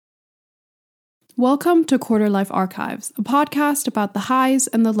Welcome to Quarter Life Archives, a podcast about the highs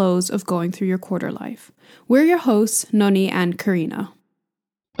and the lows of going through your quarter life. We're your hosts, Noni and Karina.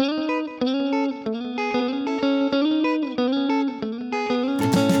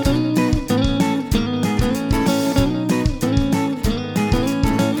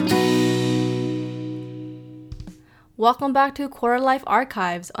 Welcome back to Quarter Life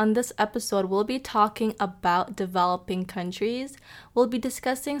Archives. On this episode, we'll be talking about developing countries. We'll be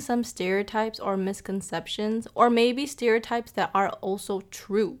discussing some stereotypes or misconceptions, or maybe stereotypes that are also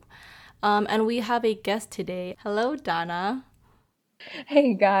true. And we have a guest today. Hello, Dana.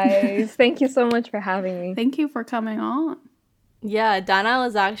 Hey guys, thank you so much for having me. Thank you for coming on. Yeah, Dana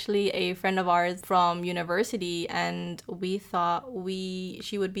was actually a friend of ours from university, and we thought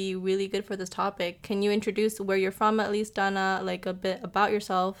she would be really good for this topic. Can you introduce where you're from, at least, Dana, like a bit about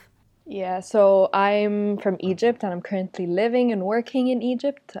yourself? Yeah, so I'm from Egypt and I'm currently living and working in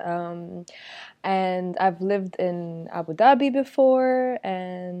Egypt. And I've lived in Abu Dhabi before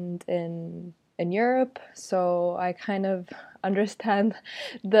and in Europe, so I kind of understand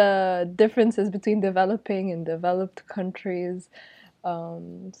the differences between developing and developed countries.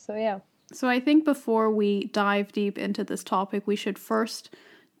 Yeah. So I think before we dive deep into this topic, we should first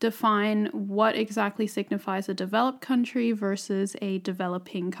define what exactly signifies a developed country versus a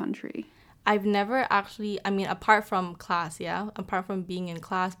developing country. I've never actually, apart from class, apart from being in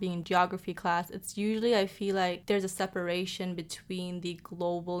class, being in geography class, it's usually, I feel like there's a separation between the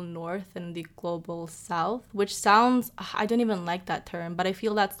global north and the global south, which sounds, I don't even like that term, but I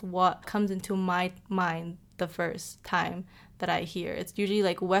feel that's what comes into my mind the first time that I hear. It's usually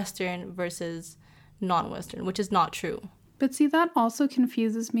like Western versus non-Western, which is not true. But see, that also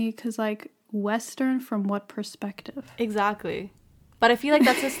confuses me because, like, Western from what perspective? Exactly. But I feel like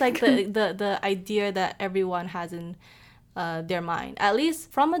that's just like the idea that everyone has in their mind. At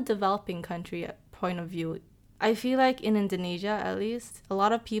least from a developing country point of view. I feel like in Indonesia, at least, a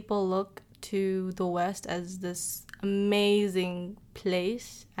lot of people look to the West as this amazing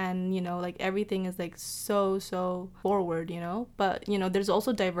place. And, like everything is like so forward, But, there's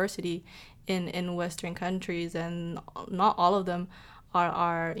also diversity in Western countries, and not all of them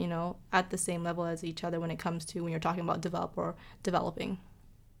are at the same level as each other when it comes to when you're talking about develop or developing.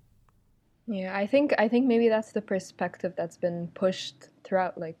 Yeah, I think maybe that's the perspective that's been pushed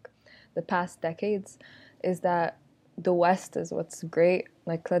throughout like the past decades, is that the West is what's great.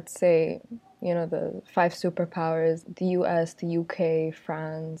 Like, let's say, the 5 superpowers, the US, the UK,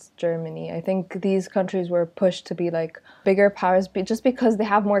 France, Germany. I think these countries were pushed to be like bigger powers just because they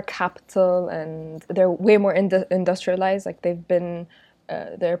have more capital and they're way more industrialized. Like they've been,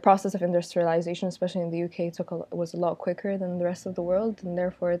 their process of industrialization, especially in the UK, was a lot quicker than the rest of the world, and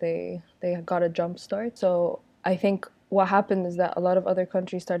therefore they got a jump start. So I think what happened is that a lot of other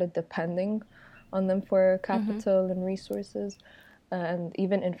countries started depending on them for capital and resources and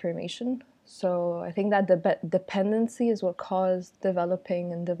even information. So I think that the dependency is what caused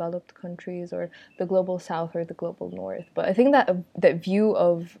developing and developed countries, or the global south or the global north. But I think that that view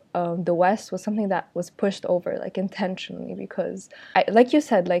of the West was something that was pushed over, like intentionally, because like you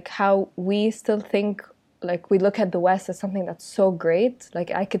said, like how we still think, like we look at the West as something that's so great.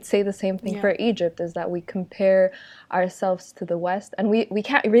 Like I could say the same thing for Egypt, is that we compare ourselves to the West, and we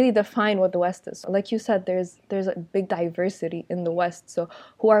can't really define what the West is. Like you said, there's a big diversity in the West. So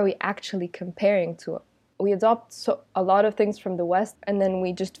who are we actually comparing to? We adopt a lot of things from the West, and then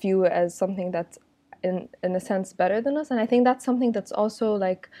we just view it as something that's in a sense better than us. And I think that's something that's also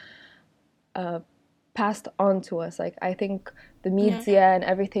like passed on to us. Like I think the media and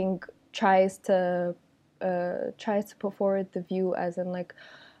everything tries to put forward the view as in like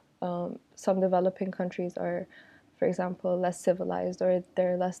some developing countries are, for example, less civilized, or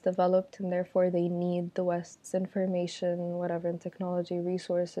they're less developed, and therefore they need the West's information, whatever, and technology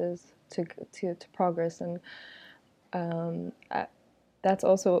resources to progress. And that's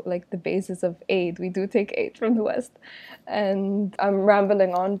also like the basis of aid. We do take aid from the West, and I'm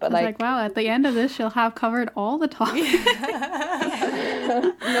rambling on, but like wow, at the end of this she'll have covered all the topics.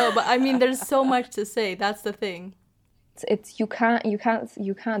 No, but I mean, there's so much to say. That's the thing. It's you can't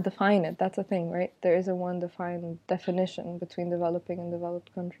define it. That's the thing, right? There isn't one defined definition between developing and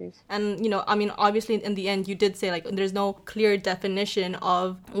developed countries. And obviously in the end you did say like there's no clear definition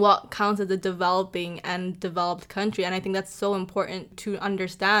of what counts as a developing and developed country, and I think that's so important to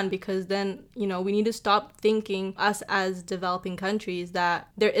understand, because then we need to stop thinking us as developing countries that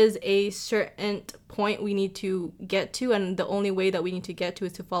there is a certain point we need to get to, and the only way that we need to get to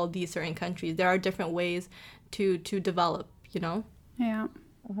is to follow these certain countries. There are different ways to develop, Yeah.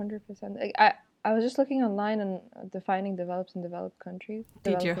 100%. I was just looking online and defining developed and developed countries.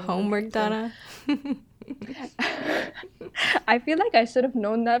 Did your homework, Dana? I feel like I should have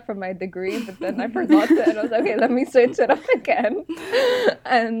known that from my degree, but then I forgot it and I was like, okay, let me search it up again.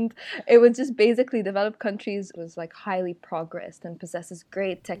 And it was just basically developed countries was like highly progressed and possesses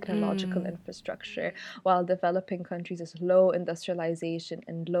great technological infrastructure, while developing countries is low industrialization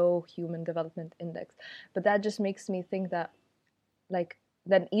and low human development index. But that just makes me think that like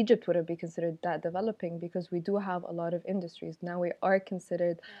then Egypt would have been considered that developing because we do have a lot of industries. Now we are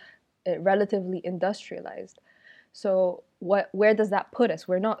considered relatively industrialized. So where does that put us?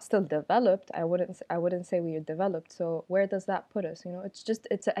 We're not still developed. I wouldn't say we are developed. So where does that put us? You know,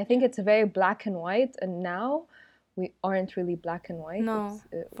 I think it's very black and white, and now we aren't really black and white. No,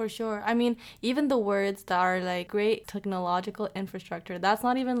 for sure. I mean, even the words that are like great technological infrastructure, that's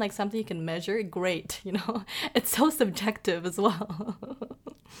not even like something you can measure. Great, you know, it's so subjective as well.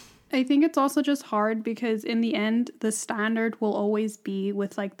 I think it's also just hard because in the end, the standard will always be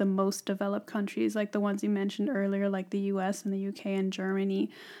with like the most developed countries, like the ones you mentioned earlier, like the US and the UK and Germany.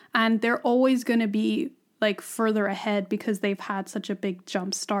 And they're always going to be like further ahead because they've had such a big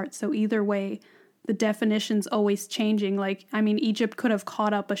jump start. So either way, the definition's always changing. Like, I mean, Egypt could have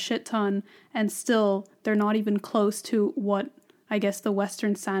caught up a shit ton and still they're not even close to what I guess the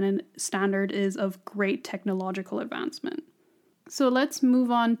Western standard is of great technological advancement. So let's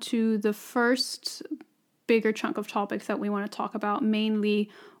move on to the first bigger chunk of topics that we want to talk about, mainly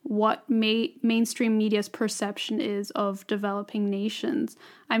what mainstream media's perception is of developing nations.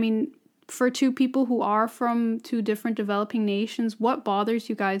 I mean, for two people who are from two different developing nations, what bothers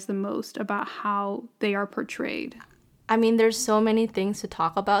you guys the most about how they are portrayed? I mean, there's so many things to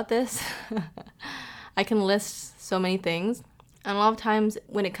talk about this. I can list so many things. And a lot of times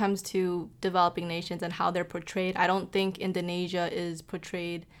when it comes to developing nations and how they're portrayed, I don't think Indonesia is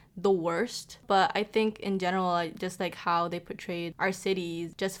portrayed the worst. But I think in general, just like how they portrayed our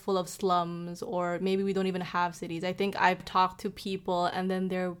cities, just full of slums, or maybe we don't even have cities. I think I've talked to people and then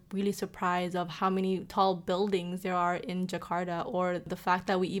they're really surprised of how many tall buildings there are in Jakarta, or the fact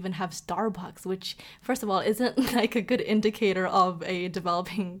that we even have Starbucks, which first of all isn't like a good indicator of a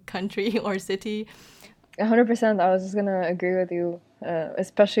developing country or city. 100%. I was just gonna agree with you,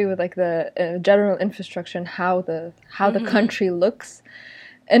 especially with like the general infrastructure and how the country looks.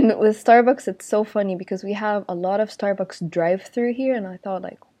 And with Starbucks, it's so funny because we have a lot of Starbucks drive-through here, and I thought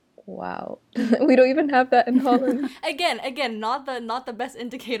like, wow, we don't even have that in Holland. Again, not the best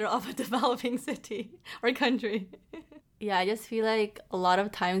indicator of a developing city or country. Yeah, I just feel like a lot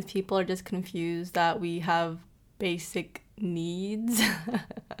of times people are just confused that we have basic needs.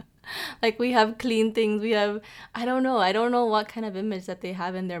 Like we have clean things, we have, I don't know what kind of image that they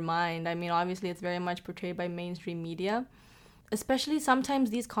have in their mind. I mean, obviously it's very much portrayed by mainstream media. Especially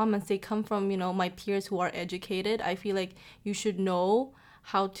sometimes these comments, they come from, you know, my peers who are educated. I feel like you should know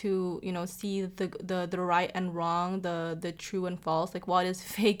how to, you know, see the right and wrong, the true and false, like what is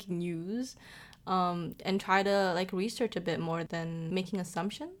fake news, and try to like research a bit more than making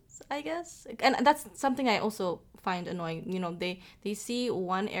assumptions, I guess. And that's something I also find annoying. You know, they see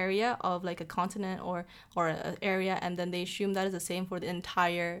one area of like a continent or an area, and then they assume that is the same for the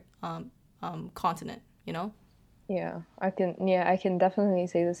entire continent, you know? Yeah, I can definitely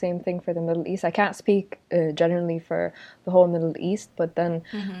say the same thing for the Middle East. I can't speak generally for the whole Middle East, but then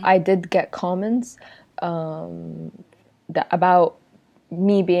I did get comments about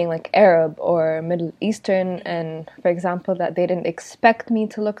me being like Arab or Middle Eastern, and for example, that they didn't expect me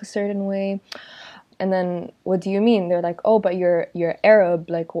to look a certain way. And then, what do you mean? They're like, oh, but you're Arab.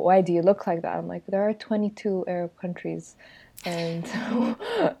 Like, why do you look like that? I'm like, there are 22 Arab countries, and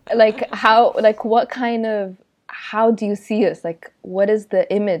like what kind of, how do you see us? Like, what is the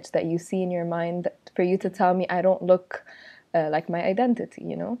image that you see in your mind for you to tell me I don't look like my identity,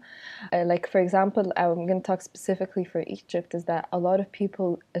 you know? Like, for example, I'm going to talk specifically for Egypt, is that a lot of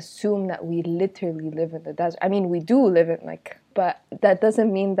people assume that we literally live in the desert. I mean, we do live in like, but that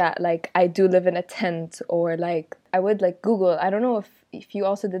doesn't mean that like I do live in a tent, or like I would like Google. I don't know if you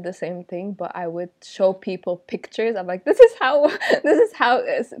also did the same thing, but I would show people pictures. I'm like, this is how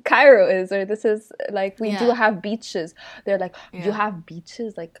Cairo is, or this is like, we do have beaches. They're like, you have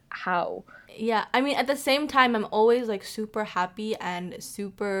beaches? Like, how? Yeah, I mean, at the same time, I'm always like super happy and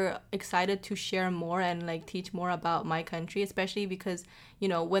super excited to share more and like teach more about my country, especially because, you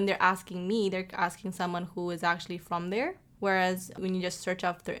know, when they're asking me, they're asking someone who is actually from there. Whereas when you just search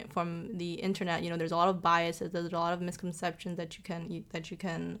up from the internet, you know, there's a lot of biases, there's a lot of misconceptions that you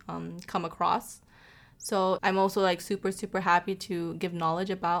can come across. So I'm also like super, super happy to give knowledge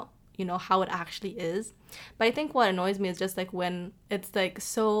about you know, how it actually is. But I think what annoys me is just like when it's like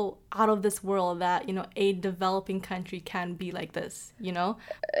so out of this world that, you know, a developing country can be like this, you know?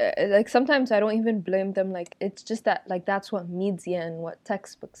 Like sometimes I don't even blame them. Like it's just that like that's what media and what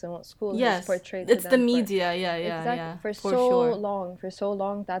textbooks and what school has Yes, portrayed to it's the them for media. Yeah, yeah, exactly yeah, for for so sure. long. For so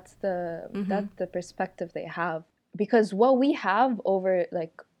long, Mm-hmm. that's the perspective they have. Because what we have over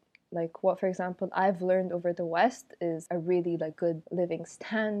like what for example I've learned over the West is a really like good living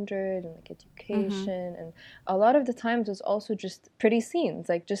standard and like Mm-hmm. education, and a lot of the times it's also just pretty scenes,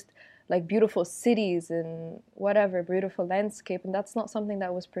 like just like beautiful cities and whatever, beautiful landscape, and that's not something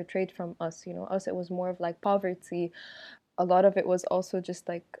that was portrayed from us, you know. Us, it was more of like poverty. A lot of it was also just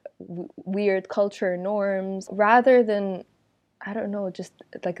like weird culture norms rather than, I don't know, just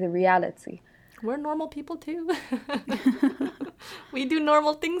like the reality. We're normal people too. We do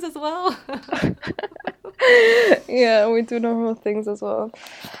normal things as well. Yeah, we do normal things as well.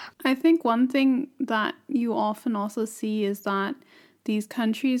 I think one thing that you often also see is that these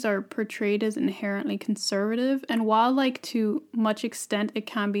countries are portrayed as inherently conservative. And while, like, to much extent it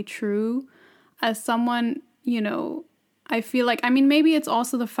can be true, as someone, you know, I feel like, I mean, maybe it's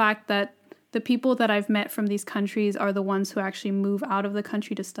also the fact that the people that I've met from these countries are the ones who actually move out of the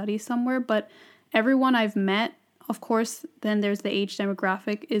country to study somewhere. But everyone I've met, of course, then there's the age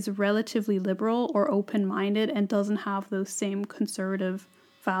demographic, is relatively liberal or open-minded and doesn't have those same conservative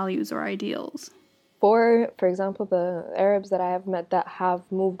values or ideals. For example, the Arabs that I have met that have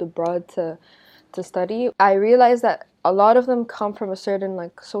moved abroad to study, I realize that a lot of them come from a certain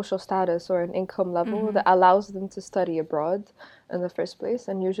like social status or an income level that allows them to study abroad in the first place,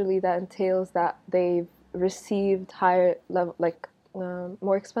 and usually that entails that they've received higher level like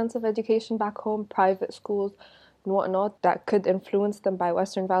more expensive education back home, private schools and whatnot that could influence them by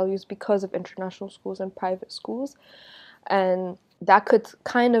Western values because of international schools and private schools, and that could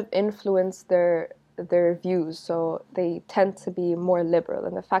kind of influence their views. So they tend to be more liberal,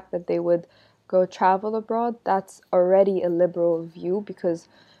 and the fact that they would go travel abroad, that's already a liberal view. Because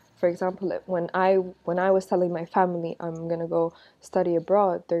for example, when I was telling my family I'm gonna go study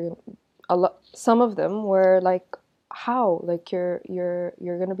abroad, they're a lot, some of them were like, how, like you're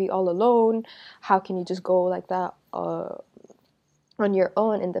gonna be all alone, how can you just go like that on your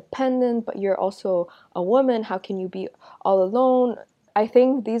own, independent, but you're also a woman, how can you be all alone? I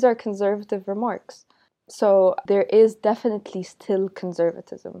think these are conservative remarks. So there is definitely still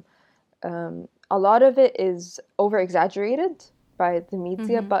conservatism. A lot of it is over exaggerated by the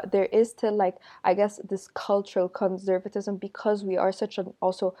media, but there is still, like, I guess, this cultural conservatism because we are such an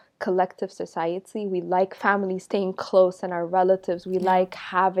also collective society. We like family staying close and our relatives. We like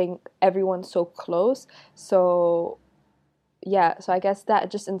having everyone so close. So yeah, so I guess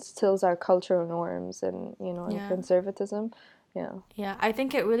that just instills our cultural norms and, you know, and Yeah. conservatism. Yeah. Yeah, I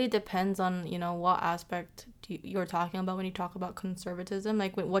think it really depends on, you know, what aspect you're talking about when you talk about conservatism.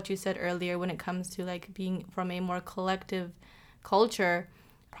 Like what you said earlier, when it comes to like being from a more collective culture,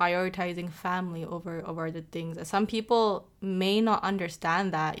 prioritizing family over other things. Some people may not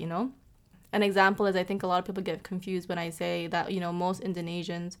understand that, you know. An example is I think a lot of people get confused when I say that, you know, most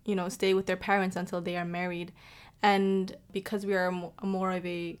Indonesians, you know, stay with their parents until they are married. And because we are more of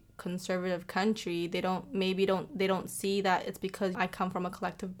a conservative country, they don't see that it's because I come from a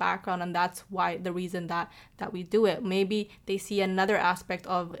collective background and that's why the reason that we do it. Maybe they see another aspect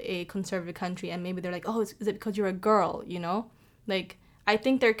of a conservative country and maybe they're like, oh, is it because you're a girl, you know? Like, I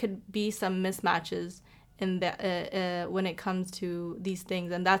think there could be some mismatches in the when it comes to these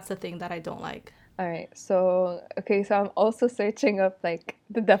things, and that's the thing that I don't like. All right. So, okay, so I'm also searching up like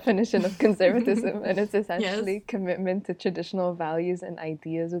the definition of conservatism, and it's Yes. essentially commitment to traditional values and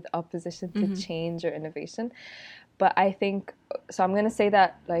ideas with opposition to change or innovation. But I think, so I'm going to say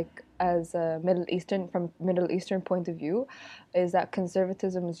that like as a from Middle Eastern point of view, is that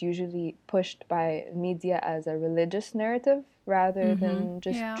conservatism is usually pushed by media as a religious narrative rather than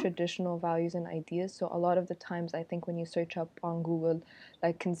just Yeah. traditional values and ideas. So a lot of the times I think when you search up on Google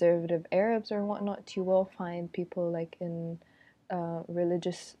like conservative Arabs or whatnot, you will find people like in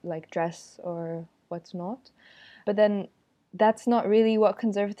religious like dress or what's not. But then that's not really what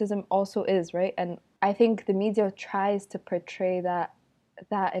conservatism also is, right? And I think the media tries to portray that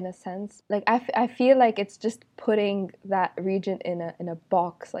in a sense, like I feel like it's just putting that region in a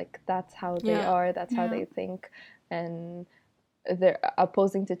box, like that's how they Yeah. are, that's how Yeah. they think, and they're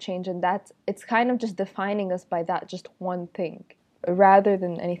opposing to change, and that's, it's kind of just defining us by that just one thing rather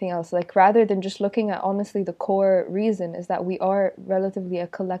than anything else. Like rather than just looking at honestly the core reason is that we are relatively a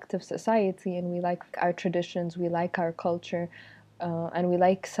collective society and we like our traditions, we like our culture, and we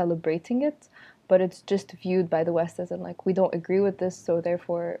like celebrating it. but it's just viewed by the West as in like, we don't agree with this, so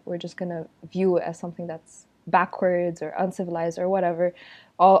therefore we're just gonna view it as something that's backwards or uncivilized or whatever.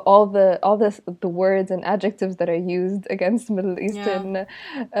 All the words and adjectives that are used against Middle Eastern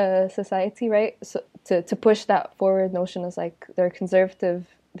society, right? So to push that forward notion is like they're conservative,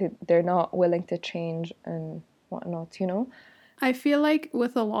 they're not willing to change and whatnot, you know? I feel like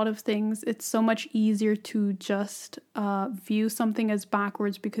with a lot of things, it's so much easier to just view something as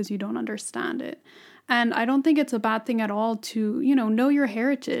backwards because you don't understand it. And I don't think it's a bad thing at all to, know your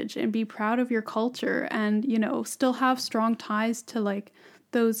heritage and be proud of your culture and, still have strong ties to like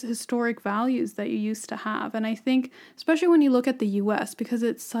those historic values that you used to have. And I think, especially when you look at the US, because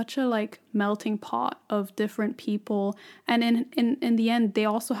it's such a like melting pot of different people. And in the end, they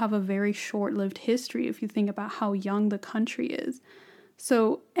also have a very short-lived history if you think about how young the country is.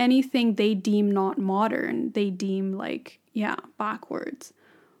 So anything they deem not modern, they deem like, backwards.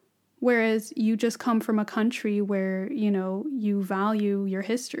 Whereas you just come from a country where, you value your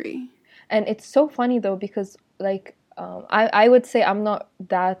history. And it's so funny though, because like, I would say I'm not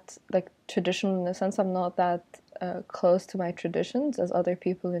that like traditional in the sense I'm not that close to my traditions as other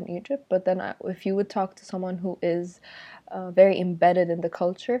people in Egypt. But then if you would talk to someone who is very embedded in the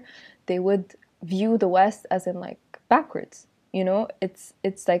culture, they would view the West as in like backwards.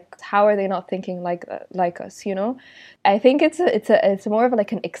 It's like, how are they not thinking like us? I think it's more of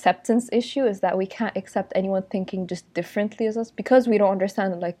like an acceptance issue, is that we can't accept anyone thinking just differently as us because we don't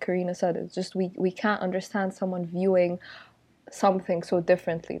understand it. Like Karina said, it's just we can't understand someone viewing something so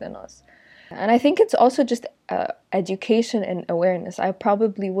differently than us. And I think it's also just education and awareness. I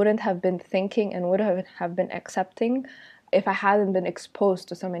probably wouldn't have been thinking and would have been accepting if I hadn't been exposed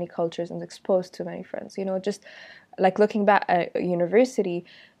to so many cultures and exposed to many friends. Just like looking back at university,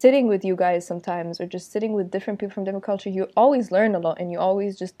 sitting with you guys sometimes, or just sitting with different people from different culture, you always learn a lot, and you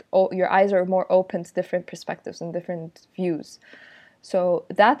always just, your eyes are more open to different perspectives and different views. So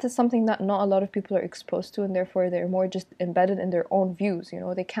that is something that not a lot of people are exposed to, and therefore they're more just embedded in their own views.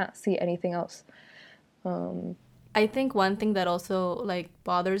 They can't see anything else. I think one thing that also like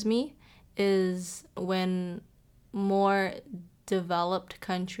bothers me is when more developed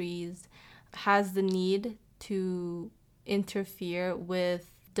countries has the need to interfere with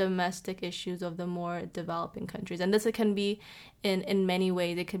domestic issues of the more developing countries. And this can be in many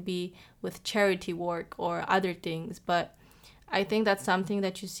ways. It could be with charity work or other things. But I think that's something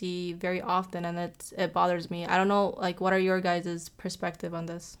that you see very often, and it bothers me. I don't know, like, what are your guys' perspective on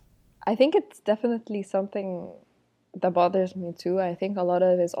this? I think it's definitely something that bothers me too. I think a lot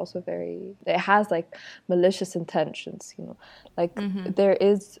of it is also it has like malicious intentions, like there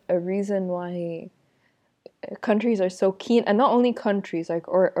is a reason why countries are so keen, and not only countries, like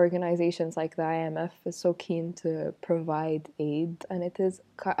or organizations like the IMF is so keen to provide aid, and it is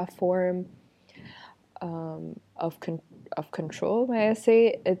a form of control, may I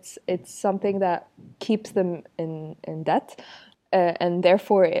say. It's something that keeps them in debt, and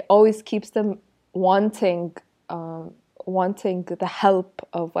therefore it always keeps them wanting the help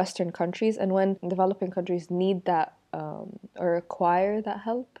of Western countries. And when developing countries need that or require that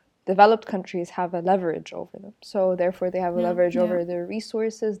help, developed countries have a leverage over them. So therefore they have a leverage over their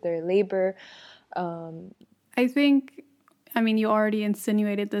resources, their labor. I think, you already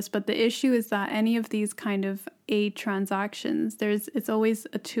insinuated this, but the issue is that any of these kind of aid transactions, it's always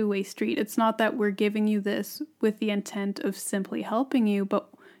a two-way street. It's not that we're giving you this with the intent of simply helping you, but,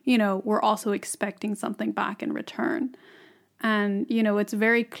 we're also expecting something back in return. And, it's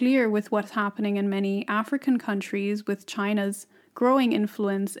very clear with what's happening in many African countries with China's growing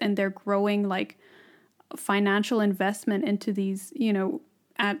influence and their growing like financial investment into these,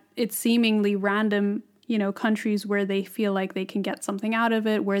 at its seemingly random, countries where they feel like they can get something out of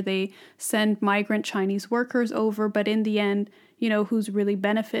it, where they send migrant Chinese workers over. But in the end, who's really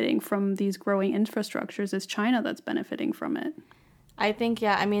benefiting from these growing infrastructures is China that's benefiting from it. I think,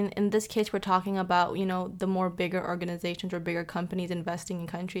 in this case, we're talking about, the more bigger organizations or bigger companies investing in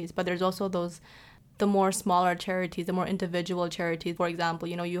countries. But there's also the more smaller charities, the more individual charities. For example,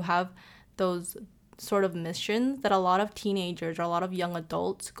 you have those sort of missions that a lot of teenagers or a lot of young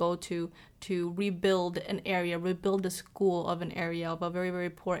adults go to rebuild an area, rebuild the school of an area, of a very, very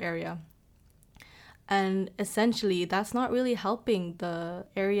poor area. And essentially, that's not really helping the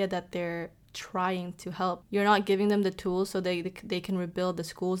area that they're trying to help. You're not giving them the tools so they can rebuild the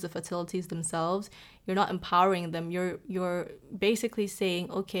schools, the facilities themselves. You're not empowering them. You're basically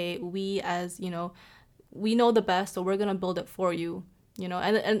saying, okay, we as, we know the best, so we're going to build it for you,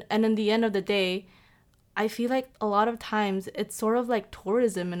 and in the end of the day, I feel like a lot of times it's sort of like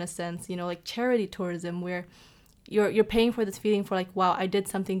tourism in a sense, like charity tourism, where you're paying for this feeling for like, wow, I did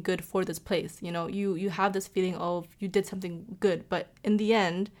something good for this place. You know, you have this feeling of you did something good, but in the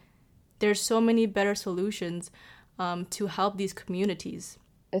end, there's so many better solutions to help these communities.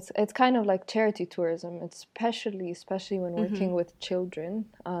 It's kind of like charity tourism, especially when working with children.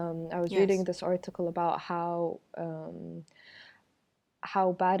 I was reading this article about how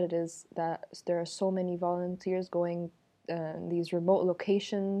bad it is that there are so many volunteers going these remote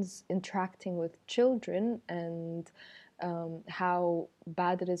locations interacting with children, and how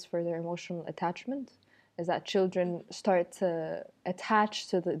bad it is for their emotional attachment, is that children start to attach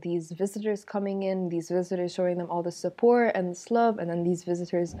to these visitors coming in, these visitors showing them all the support and this love, and then these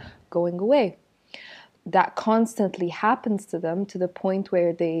visitors going away. That constantly happens to them, to the point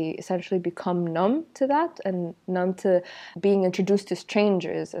where they essentially become numb to that, and numb to being introduced to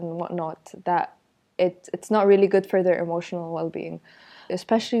strangers and whatnot, that it's not really good for their emotional well-being,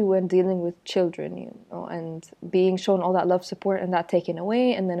 especially when dealing with children, you know, and being shown all that love, support, and that taken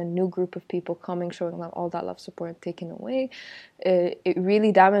away, and then a new group of people coming, showing them all that love, support, and taken away. It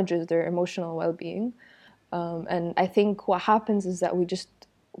really damages their emotional well-being. And I think what happens is that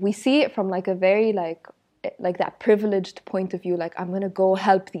we see it from like a very like that privileged point of view, like, I'm gonna go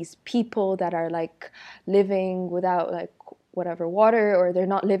help these people that are like living without like whatever water, or they're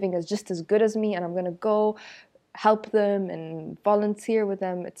not living as just as good as me, and I'm gonna go help them and volunteer with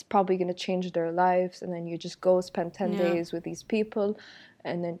them. It's probably gonna change their lives. And then you just go spend 10 days with these people,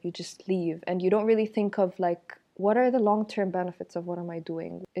 and then you just leave, and you don't really think of like, what are the long-term benefits of what am I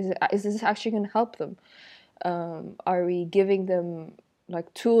doing? Is this actually gonna help them? Are we giving them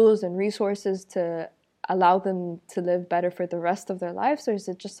like tools and resources to allow them to live better for the rest of their lives, or is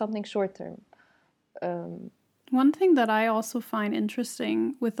it just something short term? One thing that I also find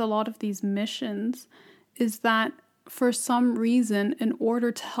interesting with a lot of these missions is that for some reason, in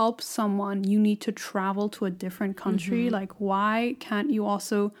order to help someone, you need to travel to a different country. Like, why can't you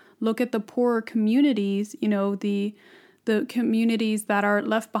also look at the poorer communities, you know, the communities that are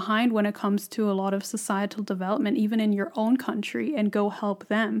left behind when it comes to a lot of societal development, even in your own country, and go help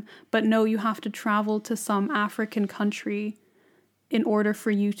them? But no, you have to travel to some African country in order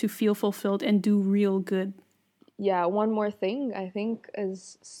for you to feel fulfilled and do real good. Yeah, one more thing I think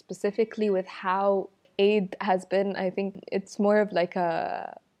is specifically with how aid has been, I think it's more of like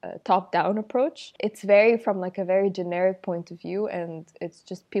a top-down approach. It's very from like a very generic point of view, and it's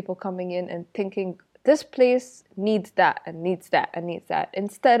just people coming in and thinking, this place needs that and needs that and needs that,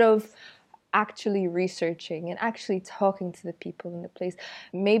 instead of actually researching and actually talking to the people in the place.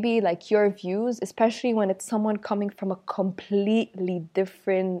 Maybe like your views, especially when it's someone coming from a completely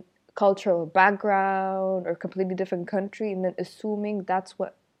different cultural background or completely different country, and then assuming that's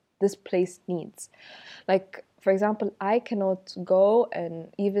what this place needs. Like, for example, I cannot go, and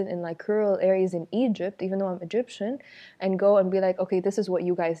even in like rural areas in Egypt, even though I'm Egyptian, and go and be like, okay, this is what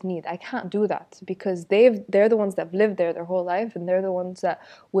you guys need. I can't do that, because they're the ones that have lived there their whole life, and they're the ones that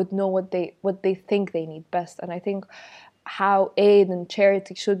would know what they think they need best. And I think how aid and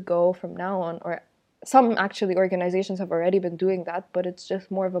charity should go from now on, or some actually organizations have already been doing that, but it's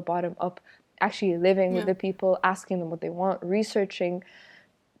just more of a bottom up, actually living with the people, asking them what they want, researching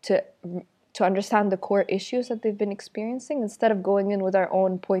to understand the core issues that they've been experiencing, instead of going in with our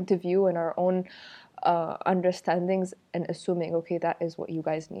own point of view and our own understandings and assuming, okay, that is what you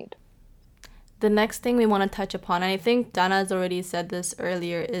guys need. The next thing we want to touch upon, and I think Dana has already said this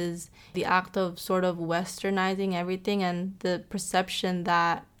earlier, is the act of sort of westernizing everything, and the perception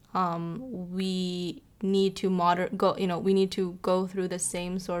that we need to we need to go through the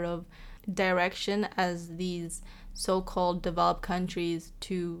same sort of direction as these so-called developed countries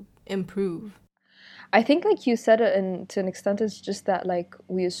to improve. I think, like you said it, and to an extent, it's just that like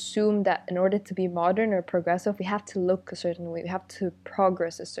we assume that in order to be modern or progressive, we have to look a certain way, we have to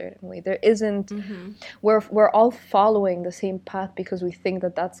progress a certain way. There isn't. We're all following the same path because we think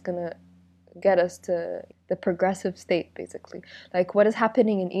that that's gonna get us to the progressive state, basically. Like, what is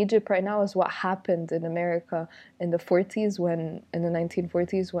happening in Egypt right now is what happened in America in the 1940s,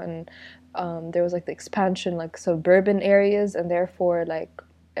 when there was like the expansion, like suburban areas, and therefore like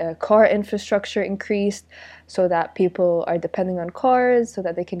car infrastructure increased, so that people are depending on cars so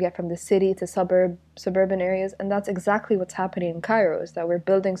that they can get from the city to suburban areas. And that's exactly what's happening in Cairo, is that we're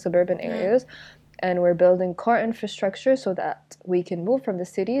building suburban areas, and we're building car infrastructure so that we can move from the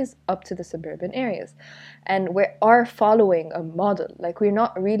cities up to the suburban areas. And we are following a model. Like, we're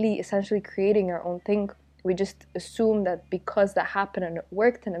not really essentially creating our own thing. We just assume that because that happened and it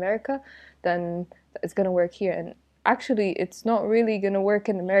worked in America, then it's going to work here. And actually it's not really going to work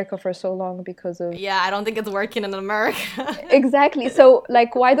in America for so long because of Yeah, I don't think it's working in America. exactly. So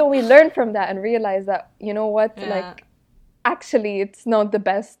like why don't we learn from that and realize that, you know what, Yeah. like actually it's not the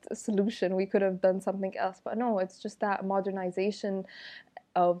best solution, we could have done something else. But no, it's just that modernization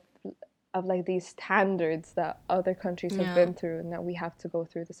of like these standards that other countries have been through, and that we have to go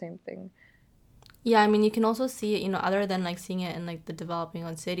through the same thing. Yeah, I mean, you can also see it, other than like seeing it in like the developing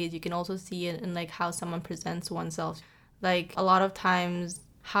on cities, you can also see it in like how someone presents oneself. Like a lot of times,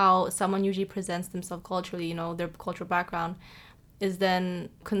 how someone usually presents themselves culturally, their cultural background is then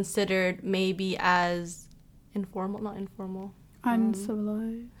considered maybe as informal, not informal,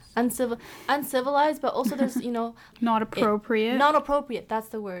 Uncivilized. uncivilized, but also there's, Not appropriate. Not appropriate, that's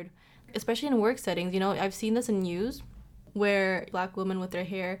the word. Especially in work settings, I've seen this in news where Black women with their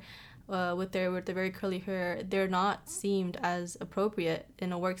hair, with their very curly hair, they're not seemed as appropriate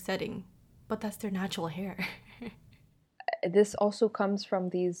in a work setting, but that's their natural hair. This also comes from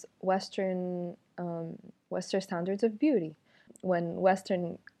these Western standards of beauty. When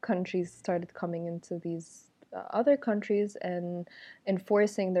Western countries started coming into these other countries and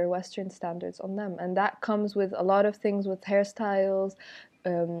enforcing their Western standards on them, and that comes with a lot of things, with hairstyles,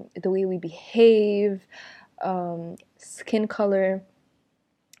 the way we behave, skin color.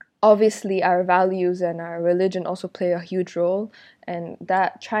 Obviously, our values and our religion also play a huge role, and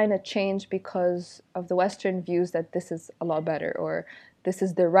that trying to change because of the Western views that this is a lot better, or this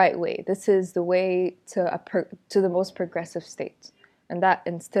is the right way, this is the way to the most progressive state, and that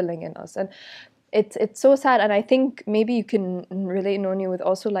instilling in us. And it's so sad. And I think maybe you can relate, Noni, with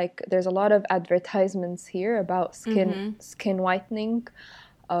also like there's a lot of advertisements here about skin whitening,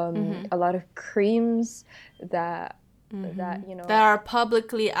 a lot of creams that that are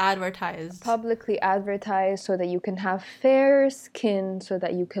publicly advertised so that you can have fair skin, so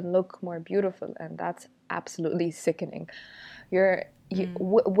that you can look more beautiful. And that's absolutely sickening. Where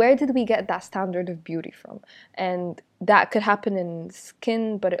did we get that standard of beauty from? And that could happen in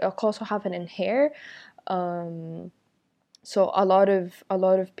skin, but it could also happen in hair. So a lot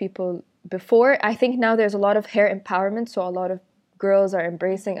of people before, I think now there's a lot of hair empowerment, so a lot of girls are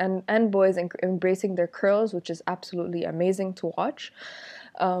embracing, and boys embracing their curls, which is absolutely amazing to watch.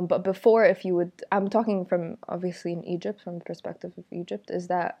 But before, I'm talking from obviously in Egypt, from the perspective of Egypt, is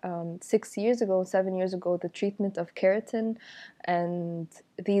that 7 years ago, the treatment of keratin and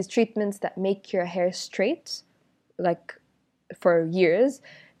these treatments that make your hair straight, like for years,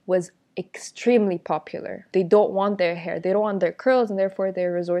 was extremely popular. They don't want their hair, they don't want their curls, and therefore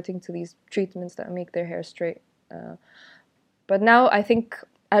they're resorting to these treatments that make their hair straight. But now I think,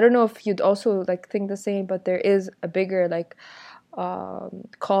 I don't know if you'd also like think the same, but there is a bigger like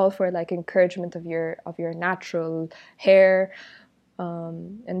call for like encouragement of your natural hair,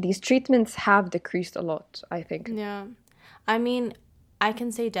 and these treatments have decreased a lot, I think. Yeah, I mean, I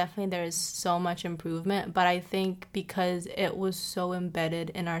can say definitely there is so much improvement, but I think because it was so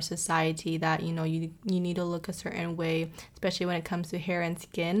embedded in our society that you need to look a certain way, especially when it comes to hair and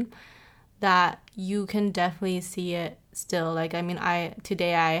skin, that you can definitely see it still. Like, I mean,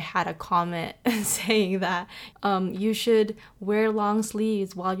 today I had a comment saying that you should wear long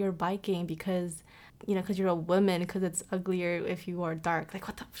sleeves while you're biking because you're a woman, because it's uglier if you are dark. Like,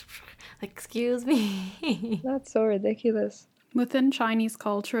 what the, like, excuse me. That's so ridiculous. Within Chinese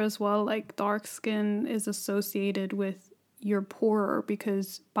culture as well, like dark skin is associated with you're poorer,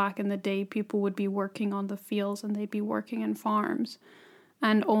 because back in the day people would be working on the fields and they'd be working in farms.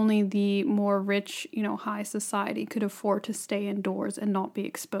 And only the more rich, high society could afford to stay indoors and not be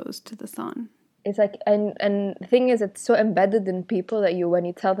exposed to the sun. It's like, and the thing is, it's so embedded in people that when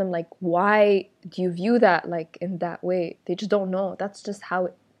you tell them, like, why do you view that, like, in that way? They just don't know. That's just how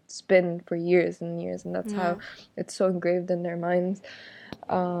it's been for years and years. And that's how it's so engraved in their minds.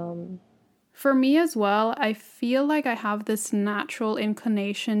 For me as well, I feel like I have this natural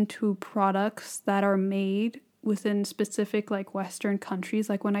inclination to products that are made within specific like Western countries.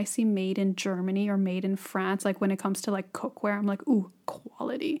 Like when I see made in Germany or made in France, like when it comes to like cookware, I'm like, ooh,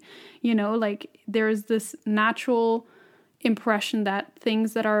 quality. Like there's this natural impression that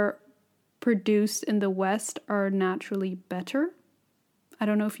things that are produced in the West are naturally better. I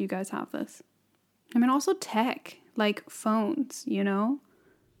don't know if you guys have this. I mean, also tech, like phones,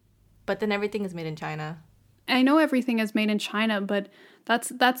 But then everything is made in China. I know everything is made in China, but that's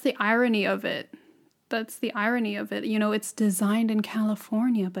the irony of it. That's the irony of it. It's designed in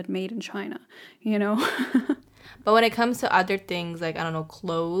California, but made in China, But when it comes to other things, like, I don't know,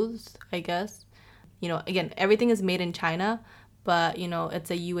 clothes, I guess, again, everything is made in China, but, it's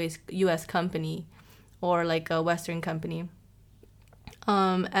a US company or like a Western company.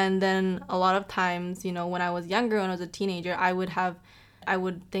 And then a lot of times, you know, when I was younger, when I was a teenager, I would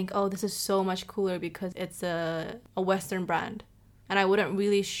think, oh, this is so much cooler because it's a Western brand. And I wouldn't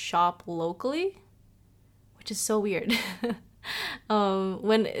really shop locally, which is so weird.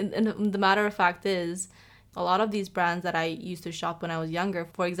 When and the matter of fact is, a lot of these brands that I used to shop when I was younger,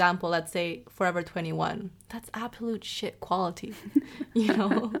 for example, let's say Forever 21, that's absolute shit quality, you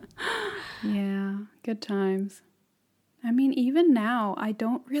know? Yeah, good times. I mean, even now, I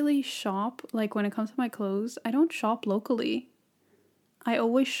don't really shop, like when it comes to my clothes, I don't shop locally. I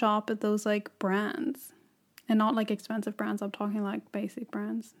always shop at those like brands, and not like expensive brands. I'm talking like basic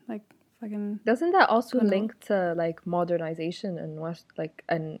brands, like fucking. Doesn't that also Good link to like modernization and West like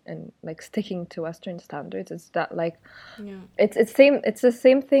and like sticking to Western standards? Is that like Yeah. it's the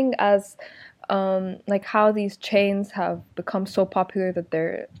same thing as like how these chains have become so popular that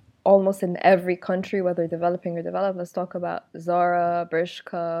they're almost in every country, whether developing or developed. Let's talk about Zara,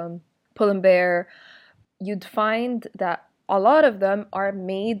 Bershka, Pull&Bear. You'd find that a lot of them are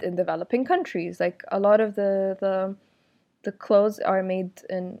made in developing countries. Like a lot of the clothes are made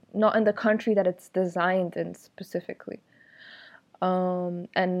in not in the country that it's designed in specifically.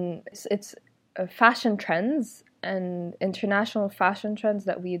 And it's fashion trends and international fashion trends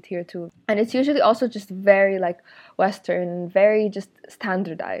that we adhere to, and it's usually also just very like Western, very just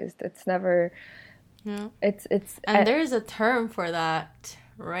standardized. It's never Yeah. it's And there's a term for that,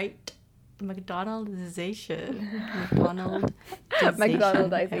 right? McDonaldization.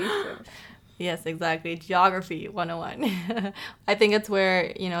 McDonaldization. Yes, exactly. Geography 101. I think it's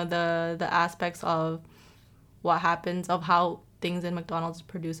where, you know, the aspects of what happens, of how things in McDonald's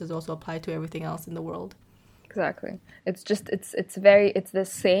produces also apply to everything else in the world. Exactly. It's just it's the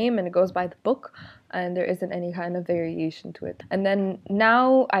same, and it goes by the book, and there isn't any kind of variation to it. And then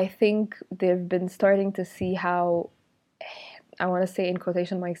now I think they've been starting to see how, I want to say in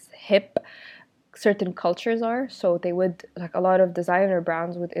quotation marks, hip certain cultures are. So they would, like a lot of designer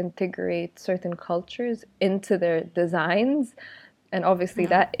brands would integrate certain cultures into their designs, and obviously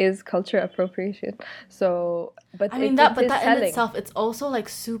that is culture appropriation. So but I mean, that but that in itself, it's also like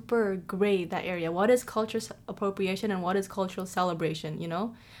super gray, that area. What is culture appropriation and what is cultural celebration, you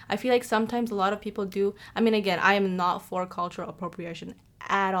know? I feel like sometimes a lot of people do. I mean, again, I am not for cultural appropriation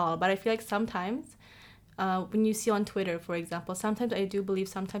at all, but I feel like sometimes when you see on Twitter, for example, sometimes I do believe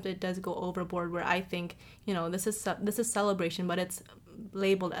sometimes it does go overboard, where I think, you know, this is celebration, but it's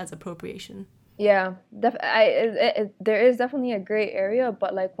labeled as appropriation. Yeah, there is definitely a gray area,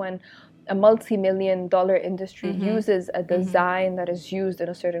 but like when a multi-million-dollar industry uses a design that is used in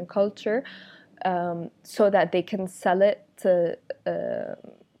a certain culture, so that they can sell it to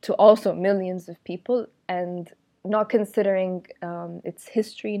also millions of people, and not considering its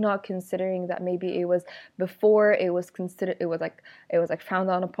history, not considering that maybe it was before it was considered, it was like frowned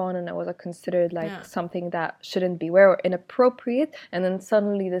down upon, and it was like considered like something that shouldn't be wear or inappropriate, and then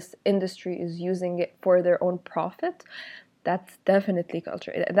suddenly this industry is using it for their own profit. That's definitely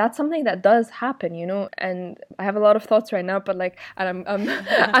culture. That's something that does happen, you know. And I have a lot of thoughts right now, but like, and I'm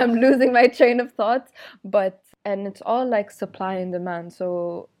I'm losing my train of thoughts. But and it's all like supply and demand.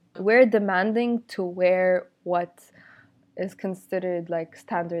 So we're demanding to wear what is considered like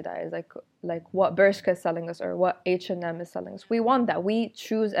standardized, like what Bershka is selling us or what H&M is selling us. We want that. We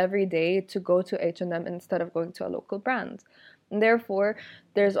choose every day to go to H&M instead of going to a local brand. And therefore,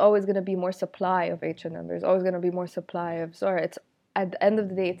 there's always going to be more supply of H&M. There's always going to be more supply of Zara. It's at the end of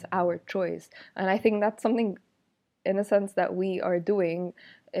the day, it's our choice. And I think that's something, in a sense, that we are doing,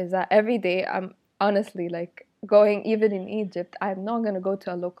 is that every day I'm honestly like going, even in Egypt, I'm not going to go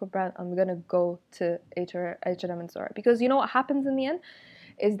to a local brand. I'm going to go to H&M and Zara. Because you know what happens in the end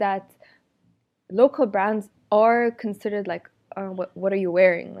is that local brands are considered like, what are you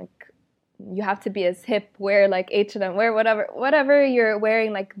wearing? Like, you have to be as hip, wear like H&M, wear whatever you're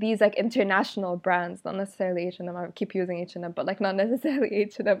wearing, like these like international brands, not necessarily H&M. I keep using H&M, but like not necessarily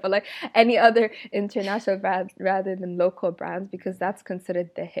H&M, but like any other international brand rather than local brands, because that's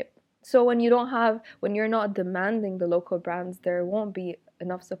considered the hip. So when you're not demanding the local brands, there won't be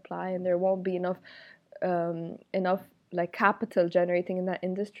enough supply, and there won't be enough like capital generating in that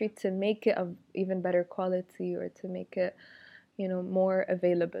industry to make it of even better quality, or to make it, you know, more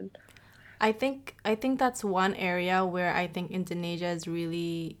available. I think that's one area where I think Indonesia is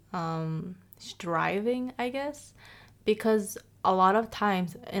really striving, I guess, because a lot of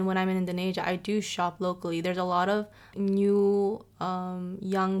times, and when I'm in Indonesia, I do shop locally. There's a lot of new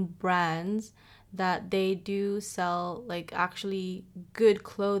young brands that they do sell like actually good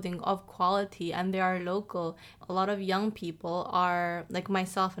clothing of quality, and they are local. A lot of young people are like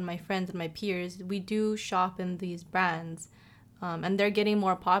myself and my friends and my peers. We do shop in these brands. and they're getting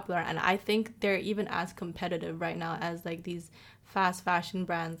more popular, and I think they're even as competitive right now as like these fast fashion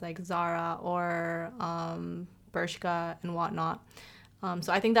brands like Zara or Bershka and whatnot.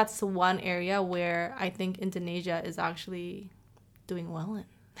 So I think that's the one area where I think Indonesia is actually doing well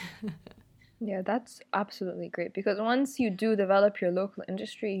in. Yeah, that's absolutely great, because once you do develop your local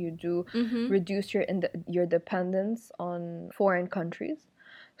industry, you do reduce your dependence on foreign countries.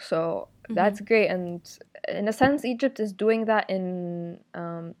 So that's great, and in a sense, Egypt is doing that in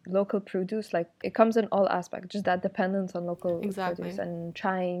local produce. Like, it comes in all aspects, just that dependence on local produce, and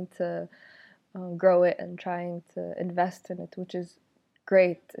trying to grow it and trying to invest in it, which is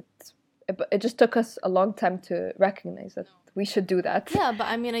great. It just took us a long time to recognize that we should do that. Yeah, but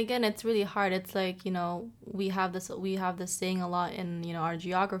I mean, again, it's really hard. It's like, you know, we have this saying a lot in, you know, our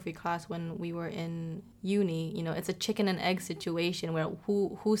geography class when we were in uni. You know, it's a chicken and egg situation where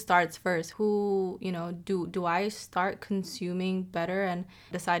who starts first? Who, you know, do I start consuming better and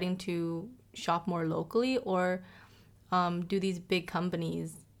deciding to shop more locally, or do these big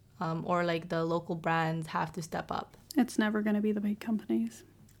companies or like the local brands have to step up? It's never going to be the big companies.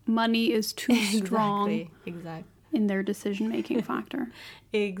 Money is too strong in their decision-making factor.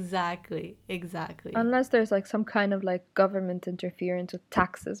 Exactly. Unless there's like some kind of like government interference with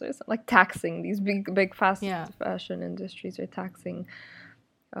taxes or something, like taxing these big fast fashion industries, or taxing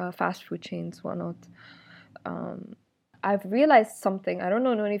fast food chains, whatnot. I've realized something. I don't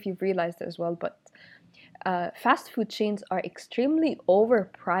know if you've realized it as well, but fast food chains are extremely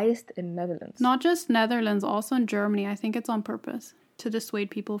overpriced in Netherlands. Not just Netherlands, also in Germany. I think it's on purpose to dissuade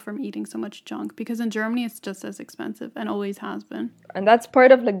people from eating so much junk, because in Germany it's just as expensive and always has been. And that's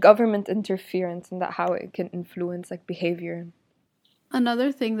part of like government interference, and that how it can influence like behavior.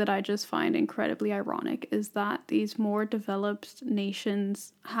 Another thing that I just find incredibly ironic is that these more developed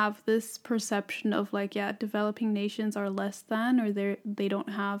nations have this perception of like, yeah, developing nations are less than, or they don't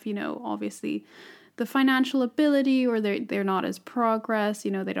have, you know, obviously the financial ability, or they're not as progress,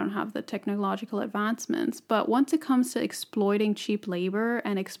 you know, they don't have the technological advancements. But once it comes to exploiting cheap labor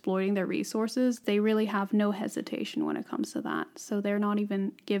and exploiting their resources, they really have no hesitation when it comes to that. So they're not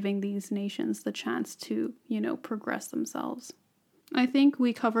even giving these nations the chance to, you know, progress themselves. I think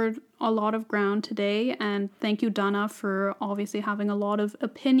we covered a lot of ground today, and thank you, Dana, for obviously having a lot of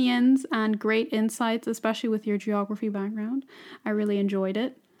opinions and great insights, especially with your geography background. I really enjoyed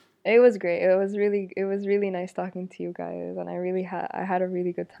it. It was great. It was really nice talking to you guys, and I had a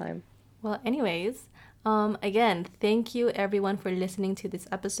really good time. Well, anyways, again, thank you everyone for listening to this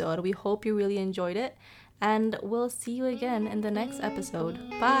episode. We hope you really enjoyed it, and we'll see you again in the next episode.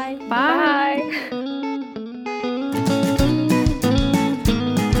 Bye. Bye.